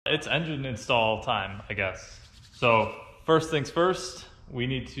It's engine install time, I guess. So first things first, we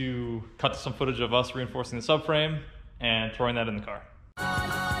need to cut some footage of us reinforcing the subframe and throwing that in the car.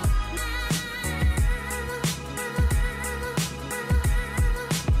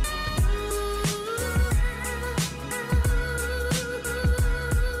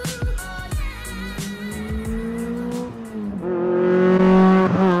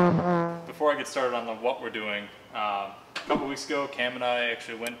 Before I get started on what we're doing, a couple weeks ago, Cam and I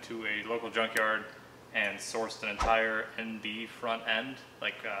actually went to a local junkyard and sourced an entire NB front end,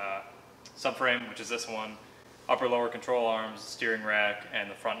 like subframe, which is this one, upper lower control arms, steering rack, and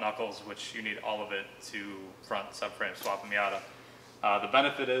the front knuckles, which you need all of it to front subframe swap a Miata. The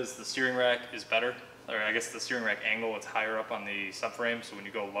benefit is the steering rack is better, or I guess the steering rack angle is higher up on the subframe, so when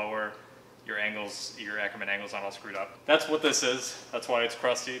you go lower, your angles, your Ackerman angles aren't all screwed up. That's what this is. That's why it's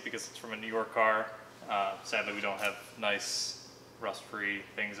crusty, because it's from a New York car. Sadly, we don't have nice rust-free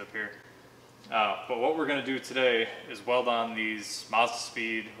things up here. But what we're going to do today is weld on these Mazda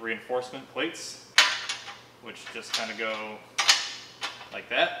Speed reinforcement plates, which just kind of go like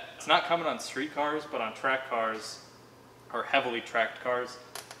that. It's not common on street cars, but on track cars, or heavily tracked cars,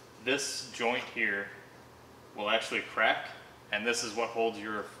 this joint here will actually crack, and this is what holds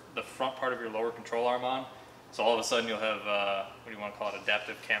the front part of your lower control arm on. So all of a sudden you'll have, what do you want to call it,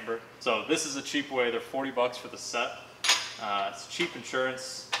 adaptive camber. So this is a cheap way. They're 40 bucks for the set. It's cheap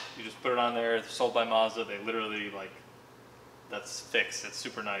insurance. You just put it on there. They're sold by Mazda. They literally, like, that's fixed. It's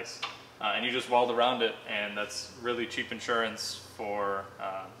super nice. And you just weld around it, and that's really cheap insurance for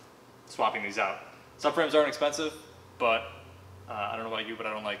swapping these out. Subframes aren't expensive, but I don't know about you, but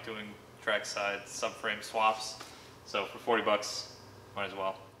I don't like doing trackside subframe swaps. So for 40 bucks, might as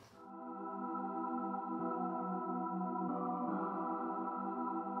well.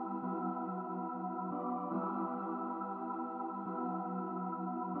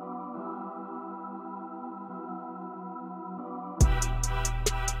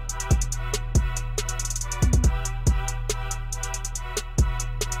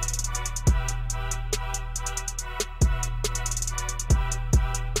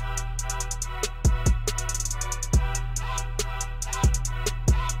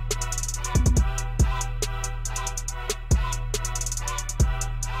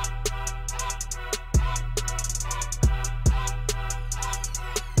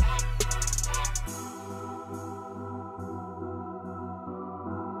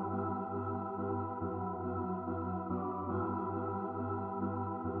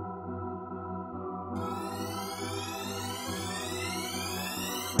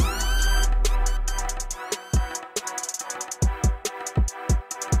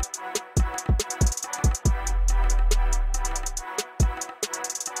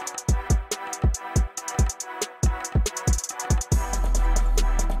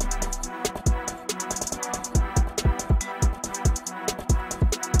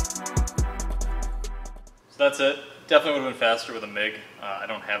 That's it. Definitely would have been faster with a MIG. I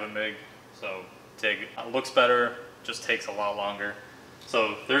don't have a MIG, so TIG looks better, just takes a lot longer.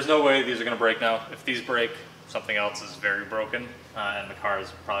 So there's no way these are going to break now. If these break, something else is very broken, and the car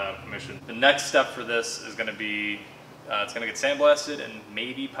is probably out of commission. The next step for this is going to be, it's going to get sandblasted and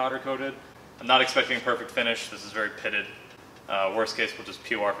maybe powder coated. I'm not expecting a perfect finish. This is very pitted. Worst case, we'll just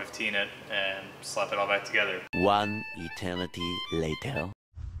PR15 it and slap it all back together. One eternity later.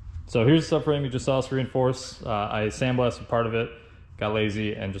 So here's the subframe you just saw us reinforce. I sandblasted part of it, got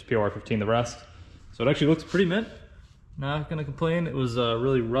lazy, and just PR15 the rest. So it actually looks pretty mint. Not gonna complain. It was a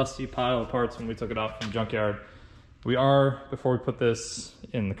really rusty pile of parts when we took it out from the junkyard. We are, before we put this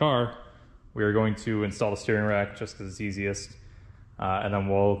in the car, we are going to install the steering rack just because it's easiest. And then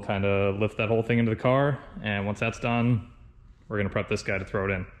we'll kind of lift that whole thing into the car. And once that's done, we're gonna prep this guy to throw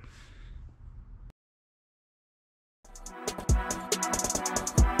it in.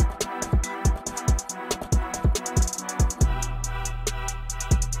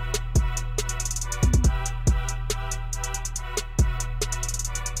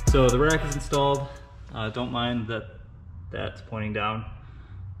 So the rack is installed. Don't mind that that's pointing down.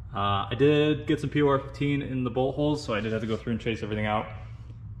 I did get some PR15 in the bolt holes, so I did have to go through and chase everything out.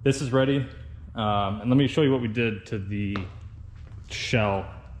 This is ready. And let me show you what we did to the shell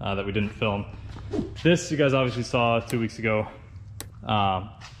that we didn't film. This you guys obviously saw 2 weeks ago.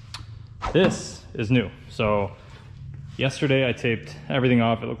 This is new. So yesterday I taped everything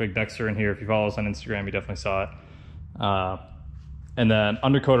off. It looked like Dexter in here. If you follow us on Instagram, you definitely saw it. And then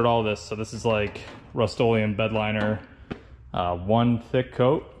undercoated all this. So this is like Rust-Oleum bed liner. One thick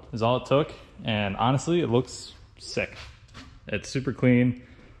coat is all it took. And honestly, it looks sick. It's super clean.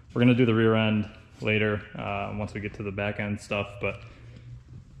 We're gonna do the rear end later once we get to the back end stuff. But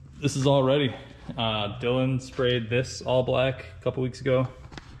this is all ready. Dylan sprayed this all black a couple weeks ago.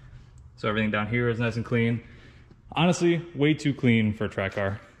 So everything down here is nice and clean. Honestly, way too clean for a track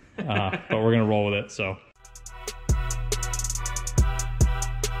car, but we're gonna roll with it, so.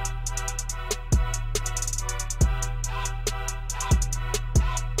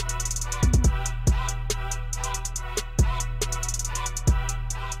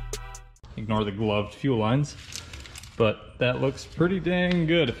 Ignore the gloved fuel lines, but that looks pretty dang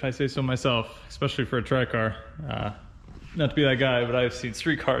good if I say so myself, especially for a track car. Not to be that guy, but I've seen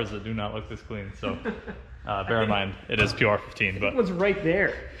street cars that do not look this clean, so bear in mind it is PR15. But it was right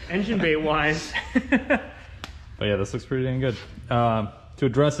there, engine bay wise. But yeah, this looks pretty dang good. To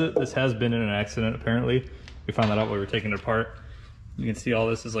address it, this has been in an accident apparently. We found that out while we were taking it apart. You can see all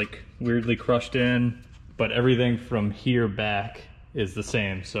this is like weirdly crushed in, but everything from here back is the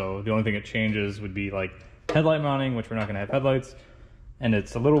same. So the only thing it changes would be like headlight mounting, which we're not gonna have headlights. And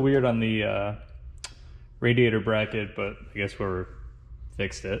it's a little weird on the radiator bracket, but I guess we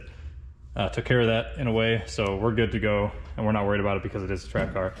fixed it. Took care of that in a way, so we're good to go, and we're not worried about it because it is a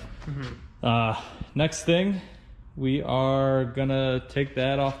track car. Next thing, we are gonna take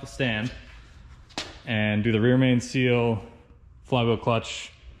that off the stand and do the rear main seal, flywheel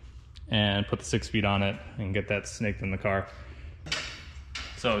clutch, and put the 6-speed on it and get that snaked in the car.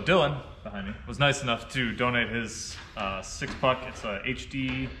 So Dylan, behind me, was nice enough to donate his 6-puck. It's a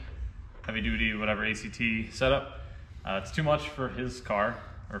HD, heavy duty, whatever ACT setup. It's too much for his car,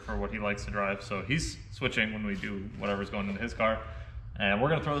 or for what he likes to drive, so he's switching when we do whatever's going into his car. And we're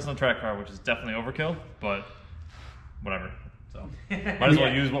gonna throw this in the track car, which is definitely overkill, but whatever. So might as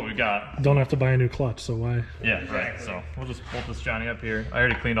well use what we got. Don't have to buy a new clutch, so why? Yeah, right. So we'll just bolt this Johnny up here. I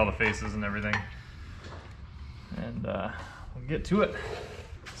already cleaned all the faces and everything. And we'll get to it.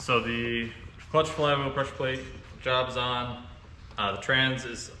 So the clutch, flywheel, pressure plate, job's on. The trans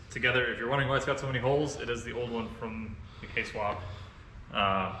is together. If you're wondering why it's got so many holes, it is the old one from the K-swap.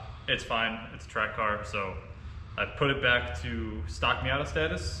 It's fine, it's a track car, so I put it back to stock Miata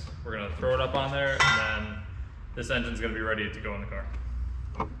status. We're gonna throw it up on there, and then this engine's gonna be ready to go in the car.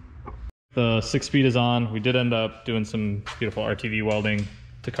 The 6-speed is on. We did end up doing some beautiful RTV welding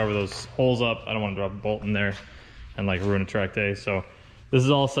to cover those holes up. I don't want to drop a bolt in there and like ruin a track day, so this is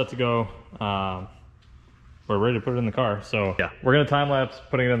all set to go. We're ready to put it in the car. So yeah, we're gonna time lapse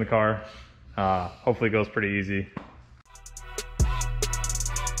putting it in the car. Hopefully it goes pretty easy.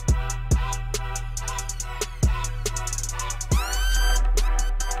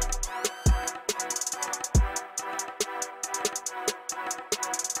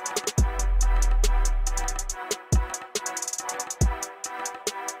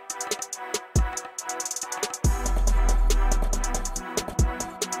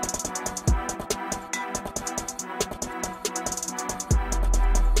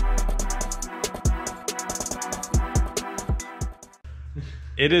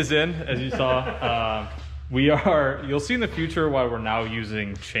 It is in, as you saw. You'll see in the future why we're now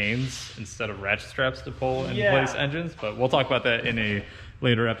using chains instead of ratchet straps to pull and place engines, but we'll talk about that in a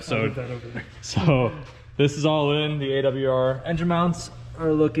later episode. So this is all in. The AWR engine mounts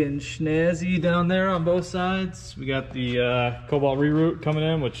are looking snazzy down there on both sides. We got the Cobalt reroute coming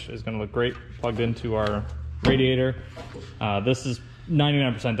in, which is gonna look great plugged into our radiator. This is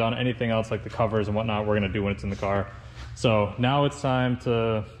 99% done. Anything else like the covers and whatnot, we're gonna do when it's in the car. So now it's time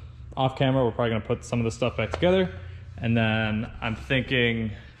to, off camera, we're probably gonna put some of the stuff back together. And then I'm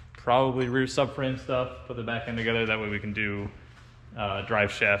thinking probably rear subframe stuff, put the back end together. That way we can do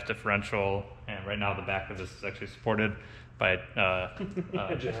drive shaft differential. And right now the back of this is actually supported by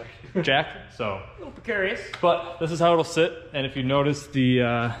jack. So A little precarious. But this is how it'll sit. And if you notice,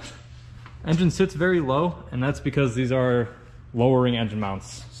 the engine sits very low, and that's because these are lowering engine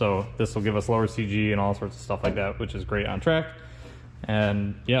mounts. So this will give us lower CG and all sorts of stuff like that, which is great on track.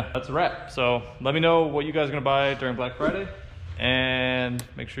 And yeah, that's a wrap. So let me know what you guys are gonna buy during Black Friday, and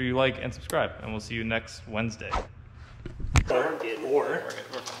make sure you like and subscribe, and we'll see you next Wednesday. Actually,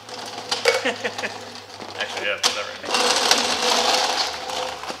 yeah, put that right.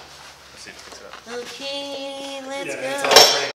 Let's see if it picks it up. Okay, let's Yeah, go.